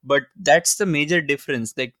 But that's the major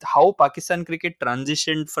difference, like how Pakistan cricket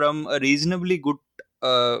transitioned from a reasonably good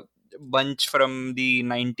uh, bunch from the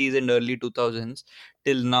 90s and early 2000s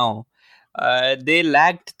till now. They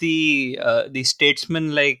lacked the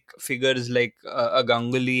statesman like figures like a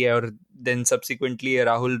Ganguly, or then subsequently a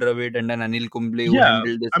Rahul Dravid and an Anil Kumble who Yeah,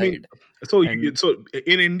 handled the I mean, side. so And so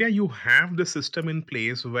in India, you have the system in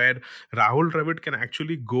place where Rahul Dravid can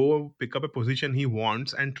actually go pick up a position he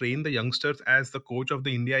wants and train the youngsters as the coach of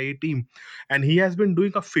the India A team, and he has been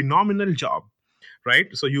doing a phenomenal job, right?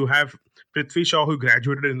 So you have Prithvi Shaw, who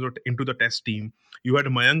graduated into the test team. You had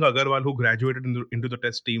Mayank Agarwal, who graduated into the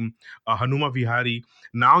test team. Hanuma Vihari.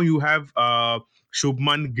 Now you have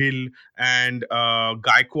Shubman Gill and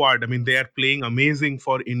Gaikwad. I mean, they are playing amazing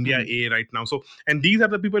for India hmm. A right now. So, and these are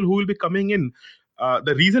the people who will be coming in.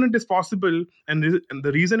 The reason it is possible, and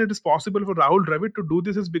the reason it is possible for Rahul Dravid to do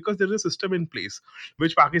this is because there is a system in place,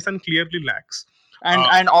 which Pakistan clearly lacks. and Uh,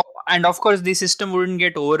 and and of course the system wouldn't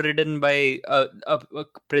get overridden by a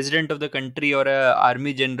president of the country or a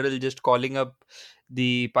army general just calling up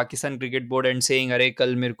the Pakistan cricket board and saying अरे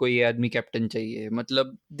कल मेरे को ये आदमी captain चाहिए.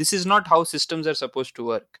 मतलब this is not how systems are supposed to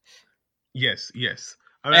work. Yes, yes.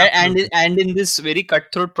 I mean, absolutely. And in this very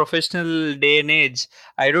cutthroat professional day and age,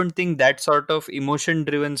 I don't think that sort of emotion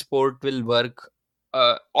driven sport will work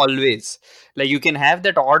always. Like you can have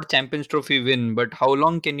that odd Champions Trophy win, but how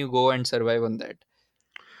long can you go and survive on that?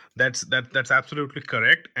 That's absolutely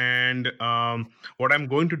correct. And what I'm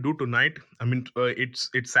going to do tonight, I mean, it's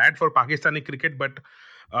sad for Pakistani cricket, but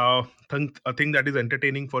a thing that is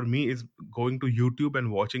entertaining for me is going to YouTube and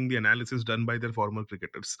watching the analysis done by their former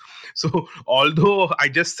cricketers. So although I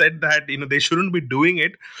just said that they shouldn't be doing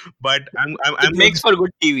it, but It I'm going makes for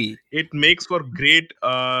good TV. it makes for great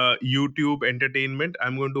YouTube entertainment.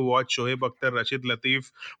 I'm going to watch Shoaib Akhtar, Rashid Latif,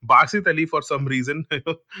 Basit Ali for some reason,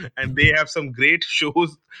 and they have some great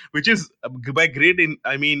shows, which is by great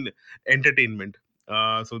I mean entertainment.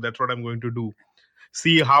 So that's what I'm going to do.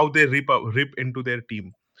 See how they rip into their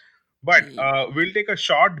team. But we'll take a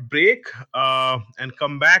short break and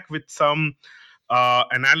come back with some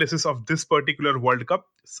analysis of this particular World Cup.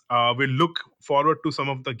 We'll look forward to some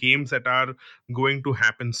of the games that are going to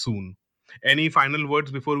happen soon. Any final words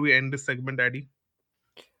before we end this segment, Addy?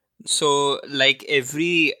 So, like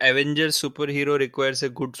every Avengers superhero requires a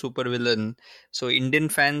good supervillain. So, Indian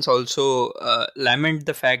fans also lament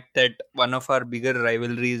the fact that one of our bigger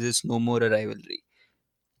rivalries is no more a rivalry.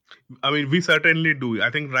 I mean, we certainly do.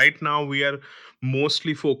 I think right now we are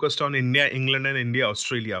mostly focused on India, England, and India,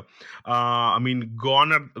 Australia. I mean,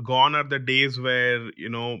 gone are the days where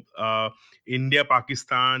India,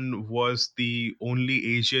 Pakistan was the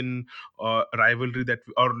only Asian rivalry that,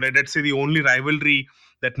 or let's say, the only rivalry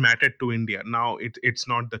that mattered to India. Now it's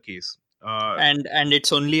not the case. And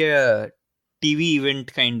it's only a TV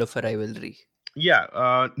event kind of a rivalry.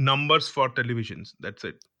 Yeah, numbers for televisions. That's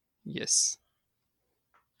it. Yes.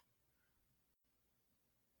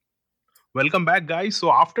 Welcome back, guys. So,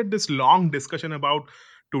 after this long discussion about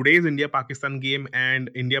today's India Pakistan game and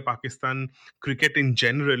India Pakistan cricket in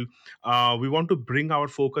general, we want to bring our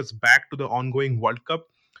focus back to the ongoing World Cup.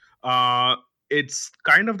 Uh, it's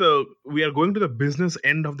kind of we are going to the business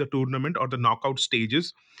end of the tournament or the knockout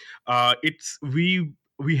stages. It's we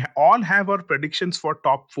all have our predictions for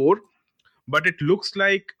top four, but it looks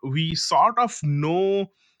like we sort of know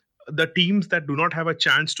the teams that do not have a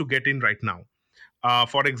chance to get in right now.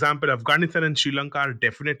 For example, Afghanistan and Sri Lanka are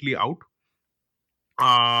definitely out.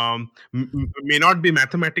 May not be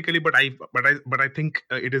mathematically, but I think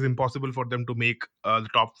it is impossible for them to make the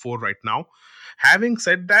top four right now. Having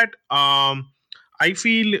said that, I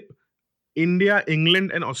feel India,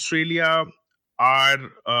 England, and Australia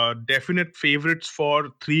are definite favorites for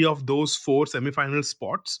three of those four semifinal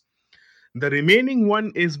spots. The remaining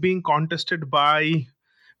one is being contested by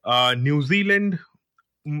New Zealand.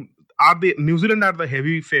 mm, Are the New Zealand are the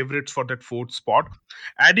heavy favorites for that fourth spot?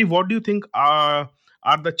 Addy, what do you think are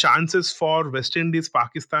the chances for West Indies,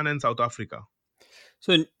 Pakistan, and South Africa?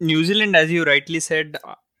 So New Zealand, as you rightly said,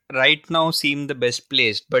 right now seem the best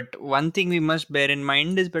placed. But one thing we must bear in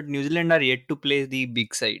mind is, but New Zealand are yet to play the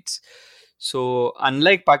big sides. So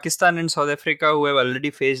unlike Pakistan and South Africa, who have already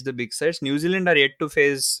faced the big sides, New Zealand are yet to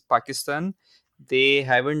face Pakistan. They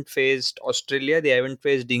haven't faced Australia. They haven't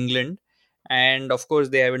faced England, and of course,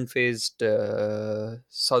 they haven't faced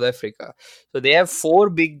South Africa. So they have four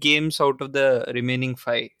big games out of the remaining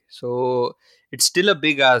five. So it's still a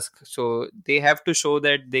big ask. So they have to show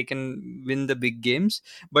that they can win the big games,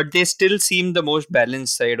 but they still seem the most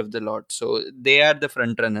balanced side of the lot. So they are the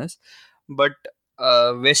front runners. But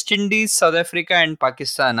West Indies, South Africa, and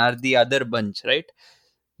Pakistan are the other bunch, right?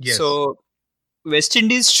 Yes. So West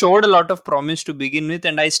Indies showed a lot of promise to begin with,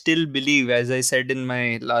 and I still believe, as I said in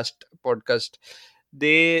my last podcast,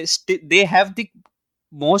 they have the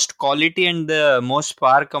most quality and the most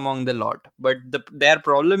spark among the lot. But their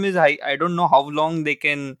problem is I don't know how long they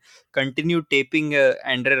can continue taping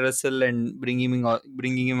Andre Russell and bringing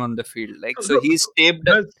him on the field. Like so, So, he's taped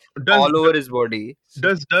does does all over his body.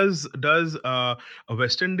 So, does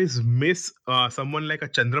West Indies miss someone like a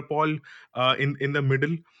Chandrapal in the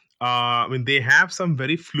middle? I mean, they have some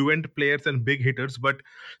very fluent players and big hitters, but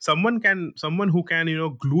someone who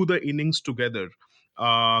can glue the innings together,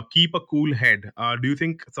 keep a cool head. Do you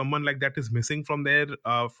think someone like that is missing from their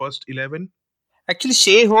first 11? actually,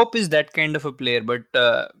 Shea Hope is that kind of a player, but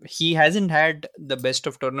he hasn't had the best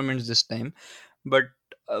of tournaments this time. But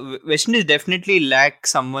West Indies definitely lack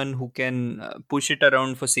someone who can push it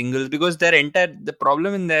around for singles, because the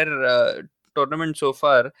problem in their tournament so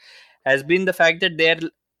far has been the fact that they're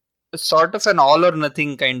sort of an all or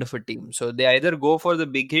nothing kind of a team. So they either go for the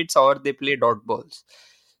big hits or they play dot balls.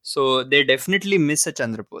 So they definitely miss a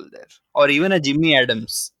Chandrapol there, or even a Jimmy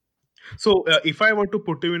Adams. So, if I were to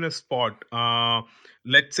put you in a spot,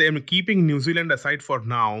 let's say I'm keeping New Zealand aside for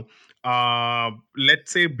now.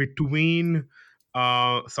 let's say between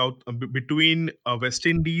West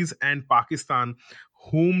Indies and Pakistan,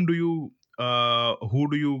 who do you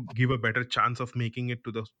give a better chance of making it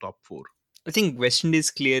to the top four? I think West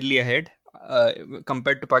Indies clearly ahead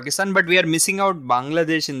compared to Pakistan, but we are missing out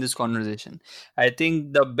Bangladesh in this conversation. I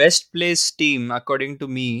think the best placed team, according to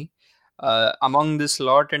me, among this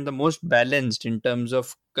lot and the most balanced in terms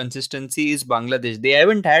of consistency is Bangladesh. They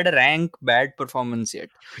haven't had a rank bad performance yet.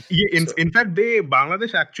 Yeah, So in fact,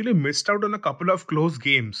 Bangladesh actually missed out on a couple of close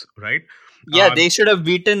games, right? yeah, Uh, they should have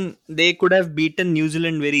beaten. They could have beaten New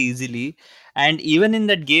Zealand very easily. And even in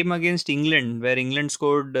that game against England, where England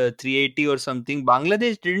scored 380 or something,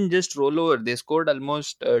 Bangladesh didn't just roll over. They scored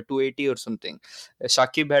almost 280 or something.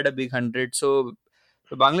 Shakib had a big 100. So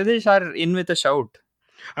Bangladesh are in with a shout.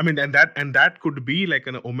 I mean, and that could be like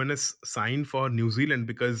an ominous sign for New Zealand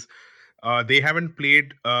because they haven't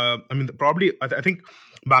played. I mean, probably I think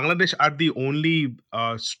Bangladesh are the only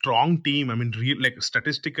strong team. I mean, real like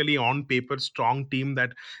statistically on paper, strong team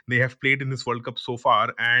that they have played in this World Cup so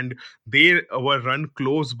far, and they were run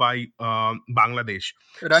close by Bangladesh.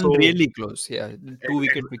 Run So really close. Yeah. Two ex-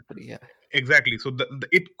 wicket ex- victory. Yeah. exactly. So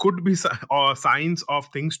it could be signs of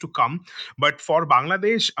things to come, but for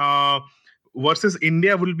Bangladesh. Versus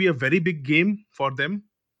India will be a very big game for them.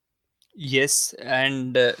 Yes.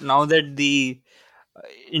 And now that the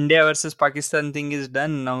India versus Pakistan thing is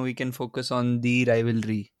done, now we can focus on the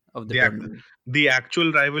rivalry of the The ac- tournament. the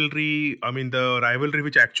actual rivalry, I mean, the rivalry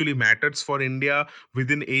which actually matters for India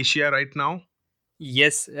within Asia right now.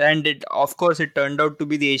 Yes, and it of course it turned out to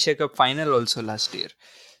be the Asia Cup final also last year.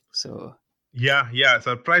 So Yeah,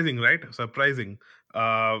 surprising, right? Surprising.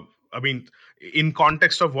 I mean, in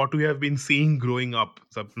context of what we have been seeing growing up,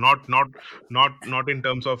 so not in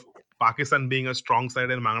terms of Pakistan being a strong side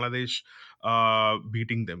and Bangladesh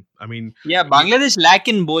beating them. I mean, yeah, Bangladesh lack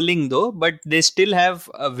in bowling though, but they still have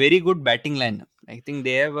a very good batting lineup. I think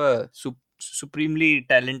they have a supremely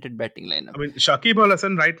talented batting lineup. I mean, Shakib Al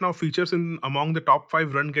Hasan right now features in among the top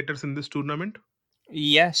five run getters in this tournament.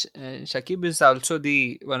 Yes, Shakib is also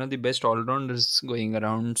the one of the best all rounders going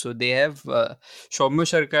around. So they have Soumya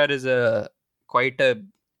Sarkar is a quite a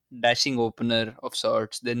dashing opener of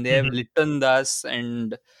sorts. Then they have Mhm. Litton Das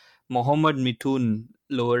and Mohammad Mithun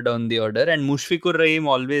lower down the order, and Mushfiqur Rahim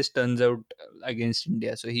always turns out against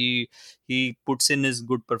India. So he puts in his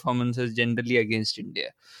good performances generally against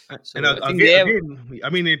India. And So I think again, they have. I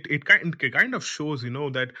mean, it kind of shows,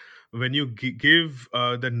 that when you give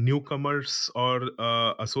the newcomers or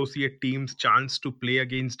associate teams chance to play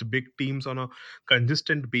against big teams on a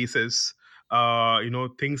consistent basis,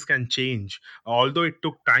 things can change. Although it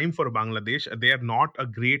took time for Bangladesh, they are not a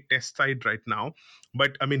great test side right now,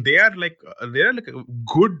 but I mean, they are like a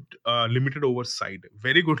good limited over side,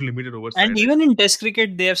 very good limited over And side. even in Test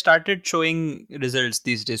cricket, they have started showing results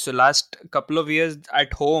these days. So last couple of years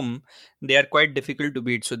at home, they are quite difficult to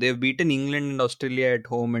beat. So they've beaten England and Australia at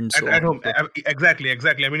home and so At on. home, So exactly.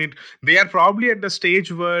 I mean, they are probably at the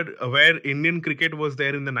stage where Indian cricket was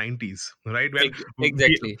there in the 90s, right? When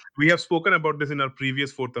we exactly, we have spoken about this in our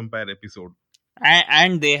previous fourth umpire episode.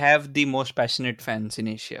 and they have the most passionate fans in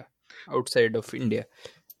Asia outside of India.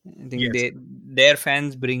 I think Yes, their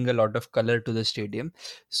fans bring a lot of color to the stadium.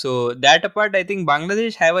 So that apart, I think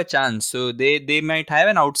Bangladesh have a chance. So they might have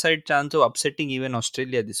an outside chance of upsetting even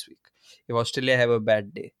Australia this week if Australia have a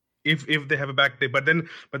bad day. if they have a back day, but then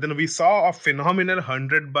we saw a phenomenal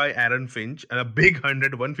 100 by Aaron Finch and a big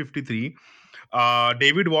 100, 153.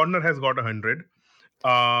 David Warner has got 100.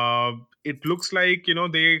 It looks like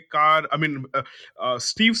they car. I mean,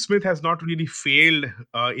 Steve Smith has not really failed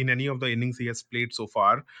in any of the innings he has played so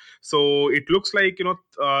far. So it looks like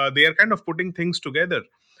they are kind of putting things together.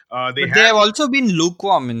 They But they had have also been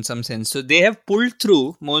lukewarm in some sense. So they have pulled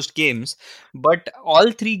through most games, but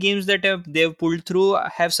all three games that they have pulled through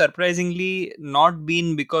have surprisingly not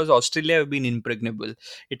been because Australia have been impregnable.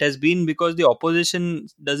 It has been because the opposition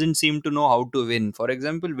doesn't seem to know how to win. For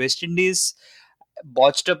example, West Indies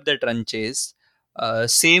botched up that run chase.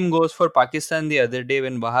 Same goes for Pakistan the other day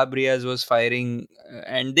when Wahab Riaz was firing,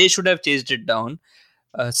 and they should have chased it down.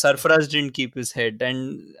 Sarfaraz didn't keep his head,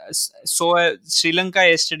 and Sri Lanka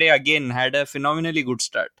yesterday again had a phenomenally good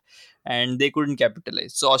start, and they couldn't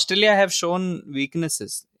capitalize. So Australia have shown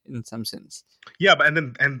weaknesses in some sense. Yeah,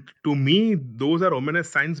 and to me, those are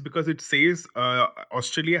ominous signs because it says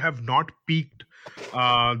Australia have not peaked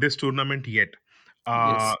this tournament yet.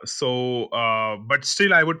 Yes. But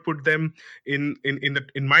still, I would put them in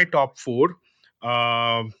my top four.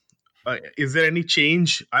 Uh, Is there any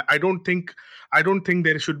change? I don't think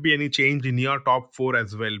there should be any change in your top four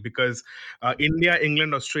as well, because India,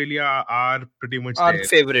 England, Australia are pretty much Our there.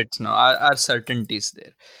 favorites now, our certainties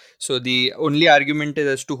there. So the only argument is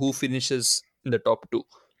as to who finishes in the top two.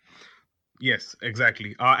 Yes,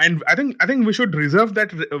 exactly. And I think we should reserve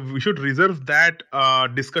that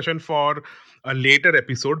discussion for a later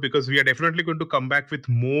episode, because we are definitely going to come back with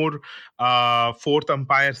more fourth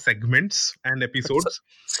umpire segments and But episodes.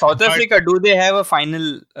 South But Africa, do they have a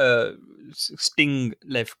final sting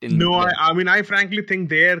left in no, them? I mean, I frankly think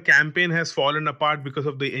their campaign has fallen apart because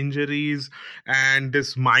of the injuries and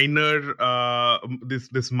this minor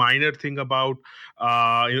thing about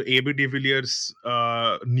AB de Villiers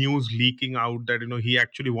news leaking out that he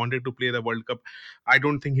actually wanted to play the World Cup. I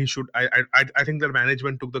don't think he should. I think their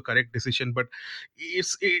management took the correct decision, but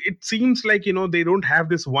it seems like they don't have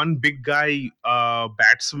this one big guy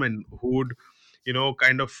batsman who would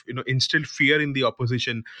kind of instill fear in the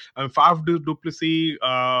opposition. Faf du Plessis,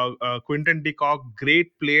 Quinton de Kock,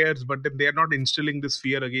 great players, but then they are not instilling this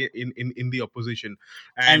fear again in the opposition.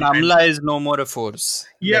 And And Amla is no more a force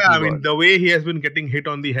that yeah, he I mean, was. the way he has been getting hit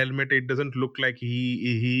on the helmet, it doesn't look like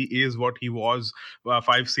he is what he was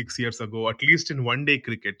 5 6 years ago, at least in one day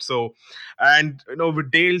cricket. So, and with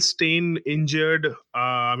Dale Steyn injured,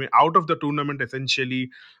 I mean, out of the tournament essentially,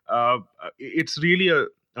 it's really a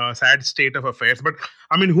sad state of affairs. But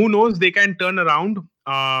I mean, who knows? They can turn around.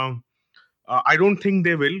 I don't think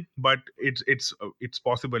they will, but it's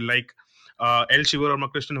possible. Like L.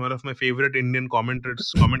 Shivaramakrishnan, one of my favorite Indian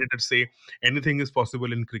commentators say anything is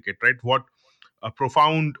possible in cricket, right? What a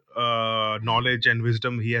profound knowledge and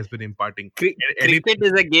wisdom he has been imparting. Cricket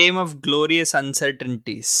is a game of glorious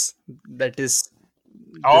uncertainties. That is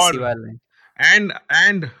the Or Siva line.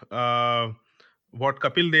 and what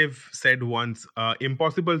Kapil Dev said once,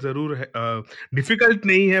 impossible जरूर है, difficult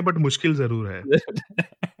नहीं है, but मुश्किल जरूर है.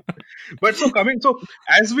 But so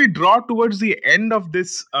as we draw towards the end of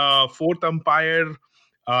this fourth umpire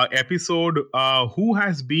episode, who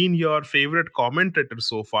has been your favorite commentator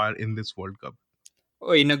so far in this World Cup?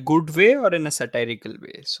 Oh, in a good way or in a satirical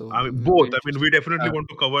way? So I mean, both. I mean, we definitely uh, want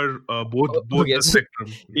to cover both okay, the so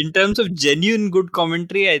spectrum. in terms of genuine good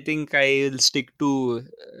commentary, I think I will stick to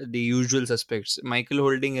the usual suspects. Michael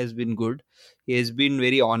Holding has been good. He has been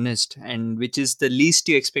very honest, and which is the least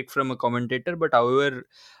you expect from a commentator. But however,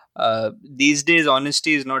 these days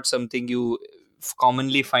honesty is not something you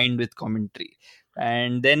commonly find with commentary.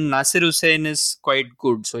 And then Nasir Hussain is quite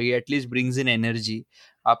good, so he at least brings in energy.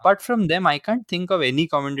 Apart from them, I can't think of any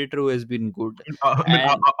commentator who has been good. I mean,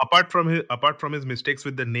 And apart from his mistakes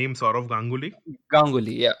with the name Saurav Ganguly.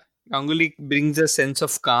 Ganguly, yeah. Ganguly brings a sense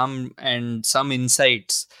of calm and some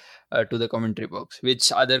insights to the commentary box,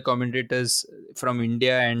 which other commentators from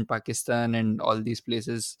India and Pakistan and all these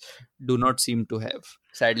places do not seem to have.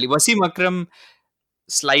 Sadly, Wasim Akram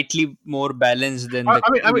slightly more balanced than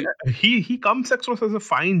the. I mean, he comes across as a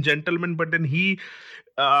fine gentleman, but then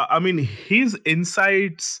I mean, his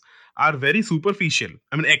insights are very superficial.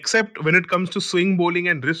 I mean, except when it comes to swing bowling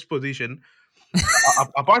and wrist position.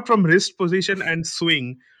 Apart from wrist position and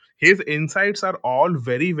swing, his insights are all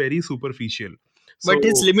very very superficial. But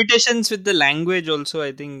his So limitations with the language also,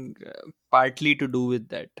 I think, partly to do with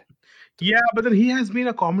that. yeah, but then he has been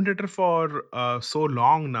a commentator for so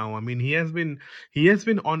long now. I mean, he has been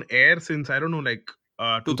on air since I don't know, like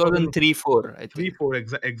 2003-4, I 2003 think. 4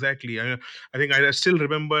 exactly. I think I still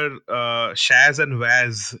remember Shaz and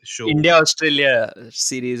Waz show. India Australia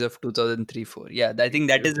series of 2003-4. Yeah, I think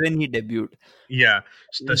that is when he debuted. Yeah,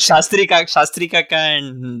 the Shastri Kaka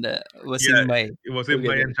and yeah, Wasim Bhai it was him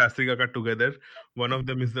together. and Shastri Kaka together. One of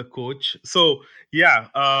them is the coach. So yeah,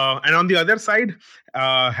 and on the other side,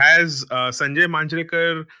 has Sanjay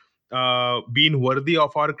Manjrekar been worthy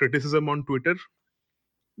of our criticism on Twitter?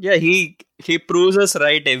 Yeah, he proves us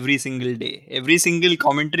right every single day. Every single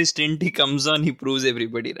commentary stint he comes on, he proves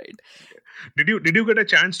everybody right. Did you get a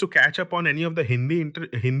chance to catch up on any of the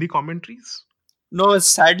Hindi commentaries? No,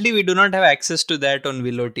 sadly, we do not have access to that on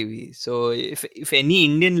Willow TV. So if any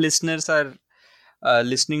Indian listeners are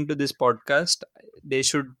listening to this podcast, they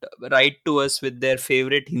should write to us with their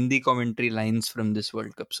favorite Hindi commentary lines from this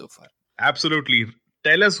World Cup so far. Absolutely.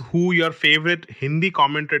 Tell us who your favorite Hindi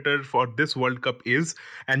commentator for this World Cup is,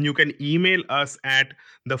 and you can email us at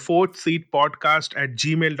the fourth seat podcast at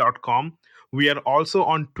gmail.com. We are also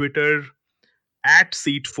on Twitter at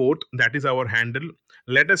seat fourth. That is our handle.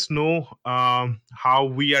 Let us know how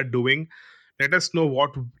we are doing. Let us know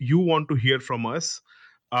what you want to hear from us.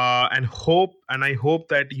 And I hope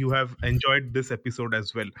that you have enjoyed this episode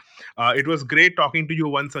as well. It was great talking to you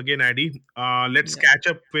once again, Addy. Let's Yeah. catch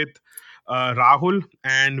up with Rahul,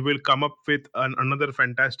 and we'll come up with another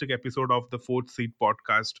fantastic episode of the Fourth Seat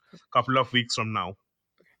podcast couple of weeks from now.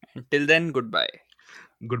 Until then, goodbye.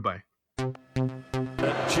 Goodbye.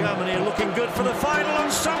 Germany are looking good for the final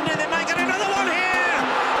on Sunday. They may get another one here.